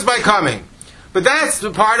Cholim just by coming. But that's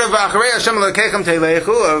the part of Acharei Hashem Elokeichem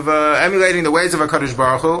Teilechu, of emulating the ways of HaKadosh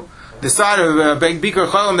Baruch Hu. The side of Bikur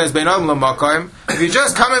Cholim that's Bein Adam L'Makom. If you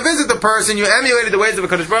just come and visit the person, you emulated the ways of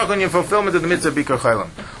HaKadosh Baruch Hu in your fulfillment of the Mitzvah of Bikur Cholim.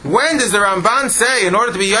 When does the Ramban say, in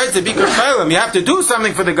order to be Yotze Bikur Cholim, you have to do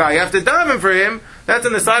something for the guy, you have to daven for him? That's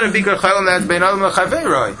on the side of Bikur Cholim that's Bein Adam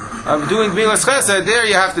L'Chaveroi. Of doing Gmilas Chesed, there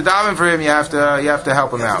you have to daven for him, you have to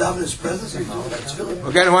help him out.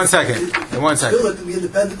 We'll get it in 1 second. In 1 second.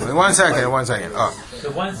 In 1 second. In 1 second. Oh. The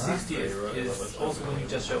 160 is also when you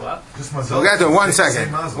just show up? We'll get to it in 1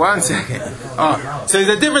 second. 1 second. Oh. So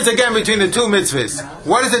the difference again between the two mitzvahs.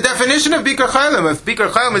 What is the definition of Bikur Cholim? If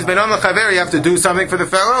Bikur Cholim has been on the chaver, you have to do something for the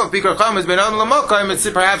fellow. If Bikur Cholim has been on the mokom, it's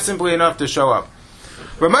perhaps simply enough to show up.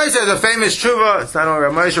 Ramesh has a famous tshuva. It's not only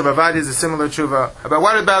Ramesh, Rabbi is a similar tshuva.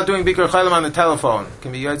 What about doing Bikur Cholim on the telephone? It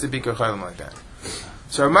can be Yotze Bikur Cholim like that.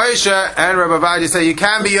 So Ramesh and Rabbi say you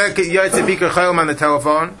can be Yotze Bikur Cholim on the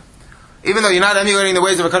telephone, even though you're not emulating the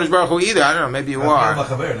ways of HaKadosh Baruch Hu either. I don't know, maybe you are.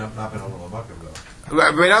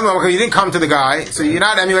 You didn't come to the guy, so you're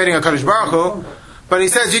not emulating HaKadosh Baruch Hu. But he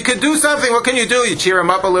says you could do something. What can you do? You cheer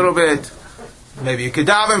him up a little bit. Maybe you could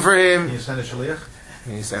daven for him. Can you send a shliach?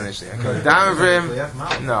 Daven for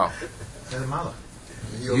him? No.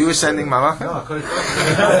 You were sending malach? No, I could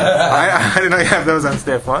I didn't know you have those on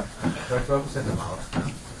staff. What?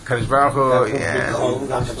 Kadosh Baruch Hu, yeah.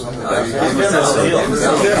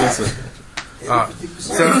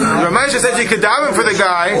 So Ramesha says you could daven for the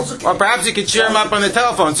guy, or perhaps you could cheer him up on the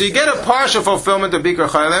telephone. So you get a partial fulfillment of Bikur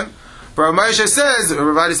Cholim. But Ramesha says,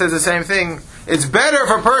 Rabbi says the same thing. It's better if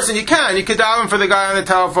a person, you could daven for the guy on the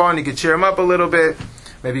telephone, you could cheer him up a little bit.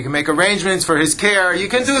 Maybe you can make arrangements for his care. You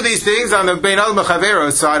can do these things on the Bein Al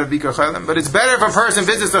Mechaveros side of Bikur Cholim. But it's better if a person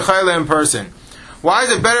visits the Chayla in person. Why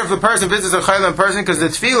is it better if the person visits the Chayla in person? Because the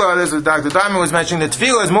Tefillah, this was Dr. Diamond was mentioning, the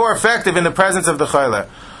Tefillah is more effective in the presence of the Chayla.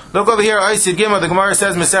 Look over here, Oisid Gimel, the Gemara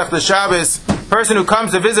says, Masech the Shabbos, person who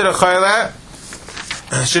comes to visit a Chayla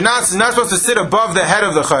is not supposed to sit above the head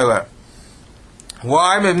of the Chayla.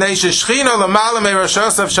 Why? The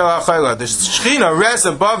Shechina rests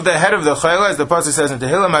above the head of the Chayla, as the Pasuk says in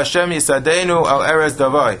Tehillim, Hashem Yisadeinu al Eretz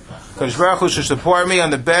Davai. Kadosh Baruch Hu should support me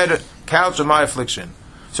on the bed, couch of my affliction.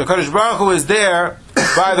 So Kadosh Baruch Hu is there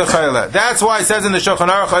by the Chayla. That's why it says in the Shulchan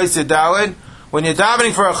Aruch Oisid Daled, when you're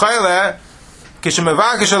davening for a Chayla, if you're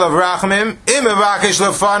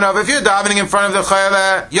davening in front of the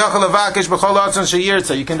Chayla,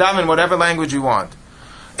 you can daven in whatever language you want.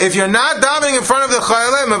 If you're not davening in front of the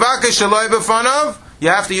chayla, mevakesh shaloi b'fanav, you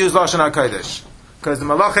have to use Lashon HaKodesh. Because the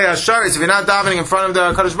Malachei Hasharis, if you're not davening in front of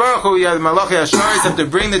the Kadosh Baruch Hu, the Malachei Hasharis have to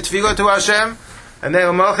bring the tefillah to Hashem, and then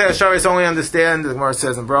the Malachei Hasharis only understand, the Gemara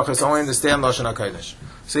says in Brachos, only understand Lashon HaKodesh.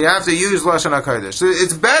 So you have to use Lashon HaKodesh. So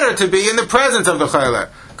it's better to be in the presence of the chayla,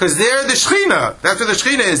 because they're the Shechina. That's what the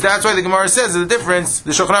Shechina is. That's why the Gemara says the difference,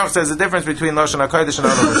 the Shulchan Aruch says the difference between Lashon HaKodesh and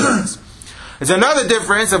other Lashonos. There's another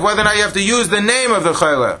difference of whether or not you have to use the name of the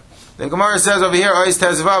chayla. The Gemara says over here, Ois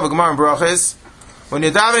Tezvav, the Gemara in Brachos, when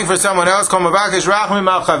you're davening for someone else, Kol Mavakesh Rachmim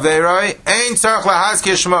Al Chaveroi, Ein Tzarich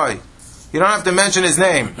Lahazkir Shmoi. You don't have to mention his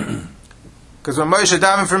name. Because when Moshe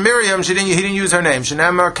davened for Miriam, he didn't use her name.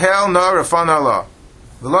 Shenemar Kel No Rafan Allah.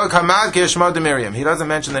 V'lo Kamad Kir Shmo de Miriam. He doesn't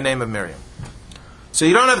mention the name of Miriam. So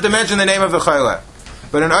you don't have to mention the name of the chayla.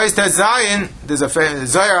 But in Ois Tez Zayin, there's a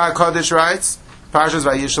Zohar HaKodesh writes, Parshas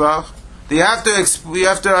Vayishlach, you have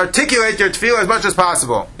to articulate your tefillah as much as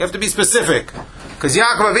possible. You have to be specific. Because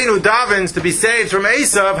Yaakov Avinu davens to be saved from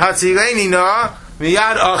Esav, Hatzileni na,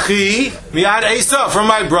 Miyad Achi, Miyad Esav, from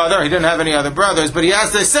my brother. He didn't have any other brothers, but he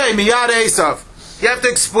has to say, Miyad Esav. You have to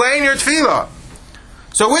explain your tefillah.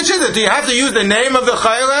 So which is it? Do you have to use the name of the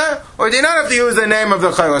chayla, or do you not have to use the name of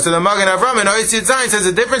the chayla? So the Magen Avram in Ois Yud Zayin says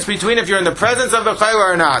the difference between if you're in the presence of the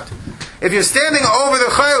chayla or not. If you're standing over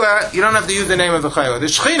the chayla, you don't have to use the name of the chayla. The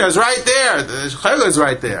shechina is right there. The chayla is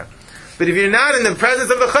right there. But if you're not in the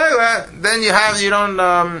presence of the chayla, then you have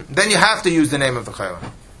to use the name of the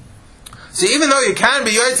chayla. So even though you can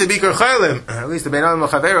be Yotze Bikur Cholim, at least the Bein Adam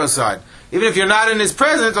L'Chaveiro side, even if you're not in his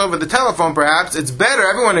presence, over the telephone perhaps, it's better,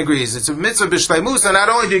 everyone agrees, it's a mitzvah b'shleimusa, not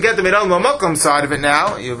only do you get the Bein Adam L'Makom side of it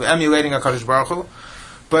now, you're emulating HaKadosh Baruch Hu,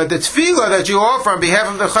 but the tefillah that you offer on behalf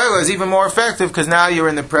of the chayla is even more effective because now you're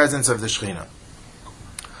in the presence of the Shechina.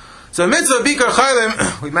 So Mitzva of Bikur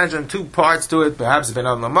Cholim, we mentioned two parts to it, perhaps Bein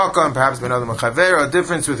Adam L'Makom, perhaps Bein Adam L'Chaveiro, a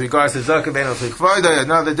difference with regards to Zakah Bein Adam L'Chikvoida,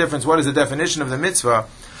 another difference, what is the definition of the mitzvah?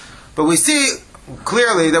 But we see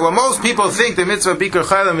clearly that when most people think the mitzvah of Bikur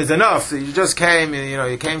Cholim is enough, you just came,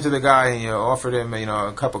 you came to the guy and you offered him,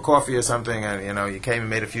 a cup of coffee or something, and you came and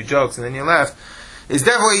made a few jokes and then you left. It's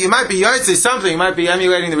definitely, you might be Yotze something, you might be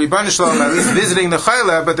emulating the Rebbeinu Shalom, at least visiting the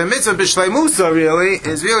Chayla, but the mitzvah b'shleimusa really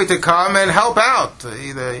is really to come and help out.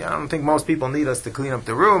 I don't think most people need us to clean up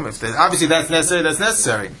the room. Obviously that's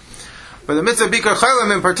necessary. But the mitzvah Bikur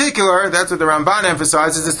Cholim in particular, that's what the Ramban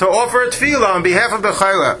emphasizes, is to offer a tefillah on behalf of the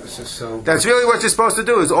chayla. So that's really what you're supposed to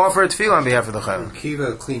do, is offer a tefillah on behalf of the chayla.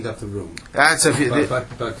 Kiva cleaned up the room. That's if you,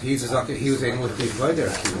 but he was able to be right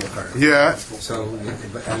there. Yeah. So and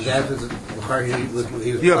that was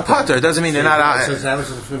he was. You're a putter. It doesn't mean you're not. So that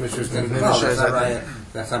was the finishers.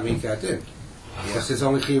 That's not Minkat did. Because his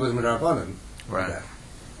only key was Midrabanan. Right.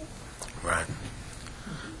 Right.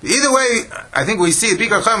 Either way, I think we see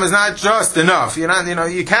Bikur Cholim is not just enough. You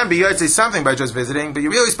can be Yotze something by just visiting, but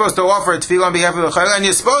you're really supposed to offer a tefillah on behalf of the chayla, and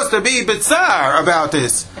you're supposed to be bitzar about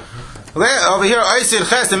this. Over here, Oisir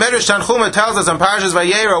Ches, the Medrash Tanchuma tells us on Parshas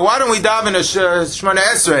Vayera, why don't we daven a Shemona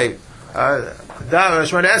Esrei,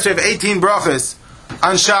 Shemona Esrei of 18 brachas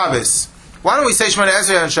on Shabbos? Why don't we say Shemona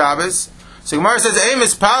Esrei on Shabbos? So Gemara says, the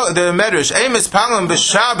Medrash, Eimis Palam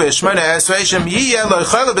b'Shabbos Shemona Esrei Shem Yiyeh Lo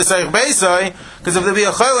Chayla B'Seich Beisai, because if there be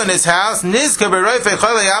a chayla in his house, Nizka B'Reifei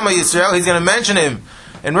Chayla Yama Yisrael, he's going to mention him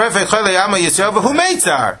in Reifei Chayla Yama Yisrael, but who made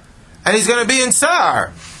Tzar? And he's going to be in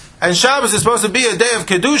Tzar. And Shabbos is supposed to be a day of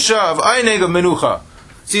Kedusha, of Eineg, of Menucha.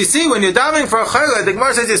 So you see, when you're davening for a chayla, the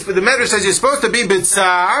Gemara says, the Medrash says you're supposed to be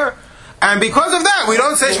b'tzar, and because of that, we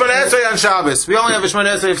don't say Shemona Esrei on Shabbos. We only have a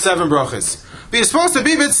Shemona Esrei of 7 brachas. But you're supposed to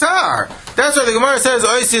be b'tzar. That's why the Gemara says,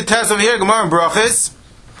 Oisi Tes over here, Gemara in brachas,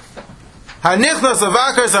 Hanichnos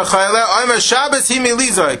Avakar Zachayla, Oimer Shabbos Himi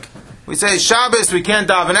Lizoik. We say Shabbos, we can't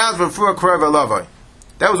daven out for Fur Krev Alavoi.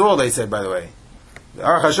 That was all they said, by the way. The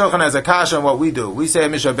Aruch HaShulchan has a kasha on what we do. We say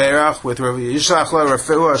Misha Beirach with Yishlach Lo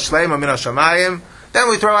Refuah Shleima Min HaShamayim. Then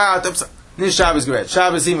we throw out Nish Shabbos Gret.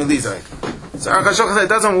 Shabbos Himi Lizoik. So Aruch HaShulchan said it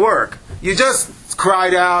doesn't work. You just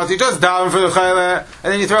cried out, you just daven for the chayla,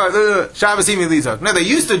 and then you throw out Shabbos Himi Lizoik. No, they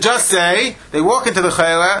used to just say, they walk into the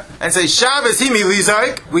chayla and say Shabbos Himi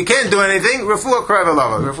Lizoik, we can't do anything, Refuah Krev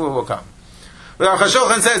Alavoi, Refuah will come. But Aruch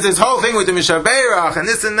HaShulchan says this whole thing with the Misha Beirach and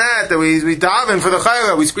this and that we daven for the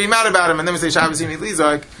chayla, we scream out about him, and then we say Shabbos Himi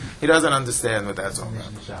Lizoik, he doesn't understand what that's all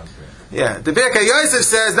about. Yeah, the Birkei Yosef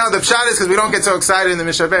says, no, the pshat is because we don't get so excited in the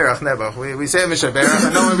Misha Beirach, Nebuch. We say Misha Beirach,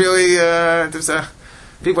 and no one really,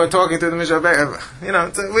 people are talking to the Misha Beirach. We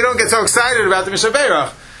don't get so excited about the Misha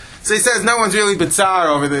Beirach. So he says no one's really bitzar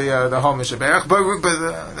over the whole Misha Beirach, but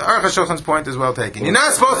the Aruch HaShulchan's point is well taken. You're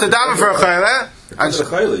not supposed to daven for a chayla, To the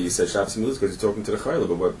chayla, you said Shabbos Milus because you're talking to the chayla,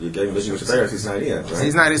 but what you gave him Mishnah Shabbat, he's not here, right?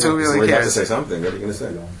 He's not here, so really you cares. have to say something. What are you going to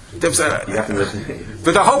say? You have to.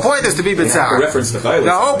 But the whole point is to be bitzar. Reference the chayla.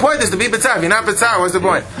 The whole point is to be bitzar. If you're not bitzar, what's the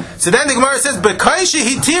point? So then the Gemara says, "Bekaishi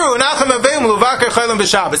hitiru nachem avim luvaker chaylam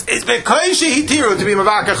b'Shabbos." It's bekaishi hitiru to be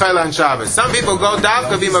mavaker chaylam on Shabbos. Some people go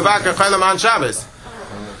dafka be mavaker chaylam on Shabbos.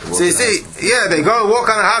 So you see, they go walk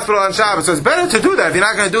on the hospital on Shabbos. So it's better to do that. If you're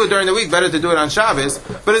not going to do it during the week, better to do it on Shabbos.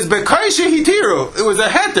 But it's bekaishi hitiru. It was a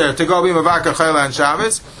heter to go be mavaker chaylam on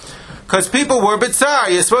Shabbos because people were bitzar.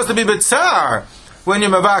 You're supposed to be bitzar when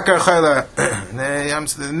you're mavaker chayla.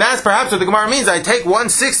 And that's perhaps what the Gemara means. I take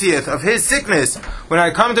 1/60th of his sickness when I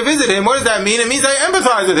come to visit him. What does that mean? It means I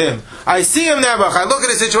empathize with him. I see him there, I look at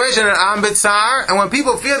the situation and I'm bitzar, and when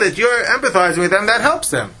people feel that you're empathizing with them, that helps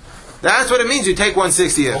them. That's what it means, you take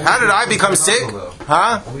 1/60th. How did I become sick?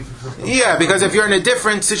 Huh? Yeah, because if you're in a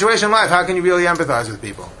different situation in life, how can you really empathize with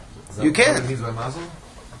people? You can't.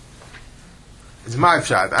 It's my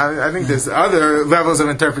pshat. I think there's other levels of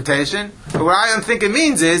interpretation. But what I think it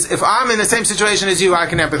means is, if I'm in the same situation as you, I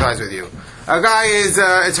can empathize with you. A guy is,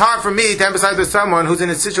 it's hard for me to empathize with someone who's in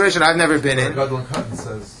a situation I've never been in. God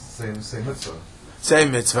says same mitzvah.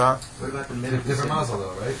 Same mitzvah. What about the different mazel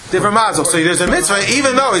though, right? Different mazel. So there's a mitzvah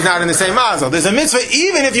even though he's not in the same mazel. There's a mitzvah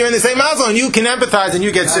even if you're in the same mazel and you can empathize and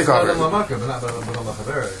you get sick over it.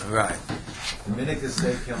 Right.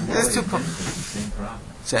 There's two problems.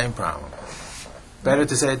 Same problem. Better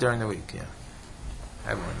to say it during the week, yeah.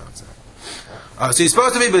 Everyone knows that. So you're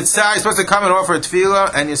supposed to be bitzar, you're supposed to come and offer a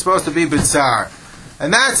tefillah, and you're supposed to be bitzar.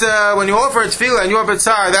 And that's, when you offer a tefillah and you're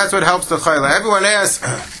bitzar, that's what helps the chayla. Everyone asks,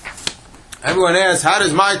 how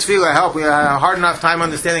does my tefillah help? We have a hard enough time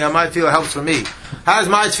understanding how my tefillah helps for me. How does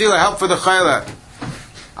my tefillah help for the chayla?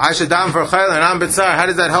 I should daven for chayla and I'm bitzar. How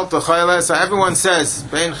does that help the chayla? So everyone says,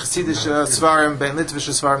 Bein Chassidish Svarim, Bein Litvish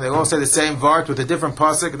Svarim, they all say the same vart with a different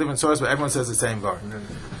pasuk, a different source, but everyone says the same vart.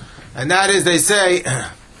 And that is, they say,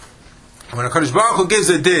 when a Kadosh Baruch Hu gives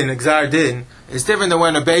a din, a gzar din, it's different than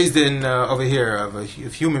when a beis din over here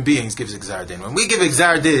of human beings gives a gzar din. When we give a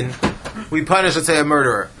gzar din, we punish, let's say, a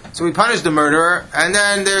murderer. So we punish the murderer, and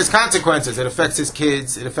then there's consequences. It affects his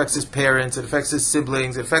kids, it affects his parents, it affects his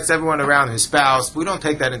siblings, it affects everyone around, his spouse. We don't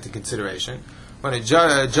take that into consideration. When a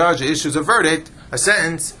judge issues a verdict, a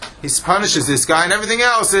sentence, he punishes this guy, and everything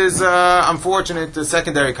else is unfortunate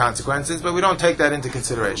secondary consequences, but we don't take that into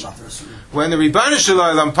consideration. When the Ribbon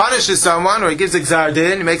Shalom punishes someone, or he gives a gzar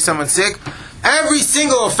din, he makes someone sick, every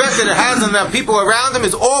single effect that it has on the people around him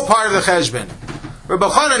is all part of the cheshbon. Rabbi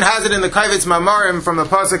Chanan has it in the Kaivetz Mamarim from the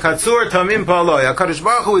pasuk Hatzur Tamim Pa'aloy. HaKadosh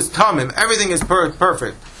Baruch Hu is Tamim. Everything is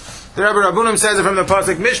perfect. The Rabbi Rabbunim says it from the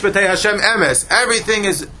pasuk Mishpatei Hashem Emes. Everything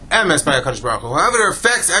is Emes by HaKadosh Baruch Hu. However it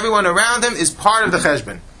affects everyone around him is part of the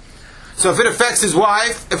cheshbon. So if it affects his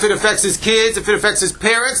wife, if it affects his kids, if it affects his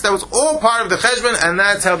parents, that was all part of the cheshbon, and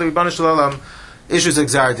that's how the Ribbon Shalom issues a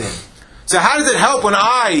gzar din. So how does it help when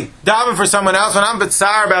I daven for someone else, when I'm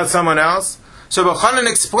bitzar about someone else? So Bachanan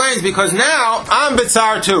explains, because now I'm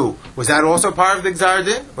bitzar too. Was that also part of the gzar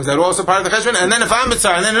din? Was that also part of the cheshbon? And then if I'm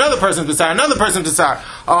bitzar, and then another person's bitzar, another person's bitzar.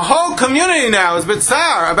 A whole community now is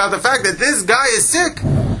bitzar about the fact that this guy is sick.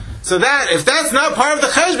 So that, if that's not part of the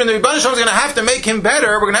cheshbon, the Ridniker is going to have to make him better.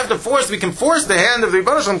 We're going to have to force, we can force the hand of the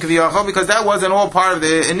Ridniker kaviyachol, because that wasn't all part of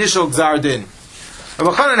the initial gzar din.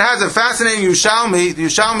 Bachanan has a fascinating Yushalmi. The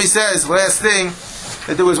Yushalmi says, last thing,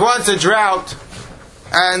 that there was once a drought,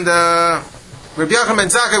 and Rabbi Yochanan ben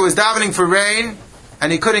Zakkai was davening for rain,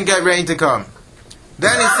 and he couldn't get rain to come.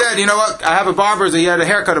 Then he said, you know what, I have a barber, so he had a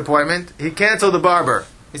haircut appointment. He canceled the barber.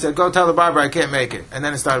 He said, go tell the barber I can't make it. And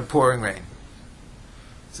then it started pouring rain.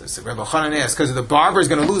 So Rabbi Chanan asked, because the barber is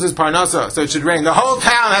going to lose his parnasa, so it should rain. The whole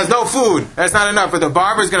town has no food. That's not enough, but the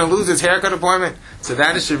barber is going to lose his haircut appointment, so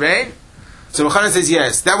that it should rain? So Rabbi Chanan says,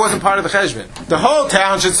 yes, that wasn't part of the cheshbon. The whole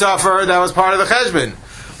town should suffer, that was part of the cheshbon.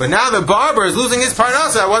 But now the barber is losing his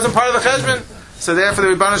parnasa, that wasn't part of the cheshbon. So therefore,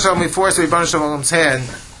 the Ridniker Shalom, we forced the Ridniker Shalom's hand,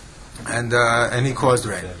 and he caused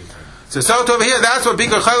rain. So over here, that's what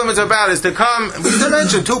Bikur Cholim is about: is to come. We should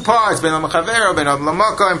mention two parts: Ben Amachavero, Ben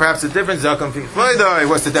Amlamaka, and perhaps the difference. Zakom Fi Floydoi.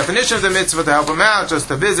 What's the definition of the mitzvah? To help him out, just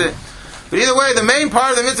to visit. But either way, the main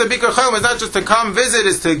part of the mitzvah Bikur Cholim is not just to come visit;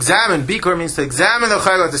 is to examine. Bikur means to examine the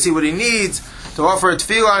chayla, to see what he needs, to offer a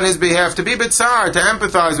tefillah on his behalf, to be bitzar, to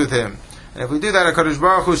empathize with him. And if we do that, HaKadosh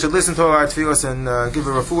Baruch Hu should listen to all our tefillos and give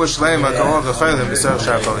a refuah shleima to all of the chaylim b'ser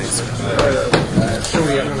shachalis.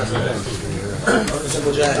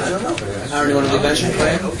 How do you want to be benching?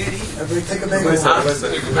 Everybody take a big one.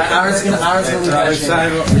 Aaron's gonna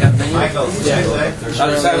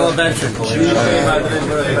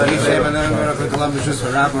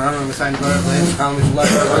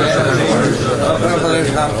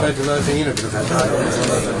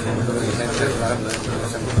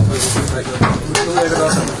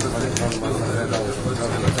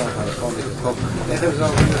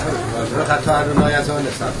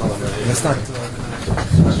Let's not.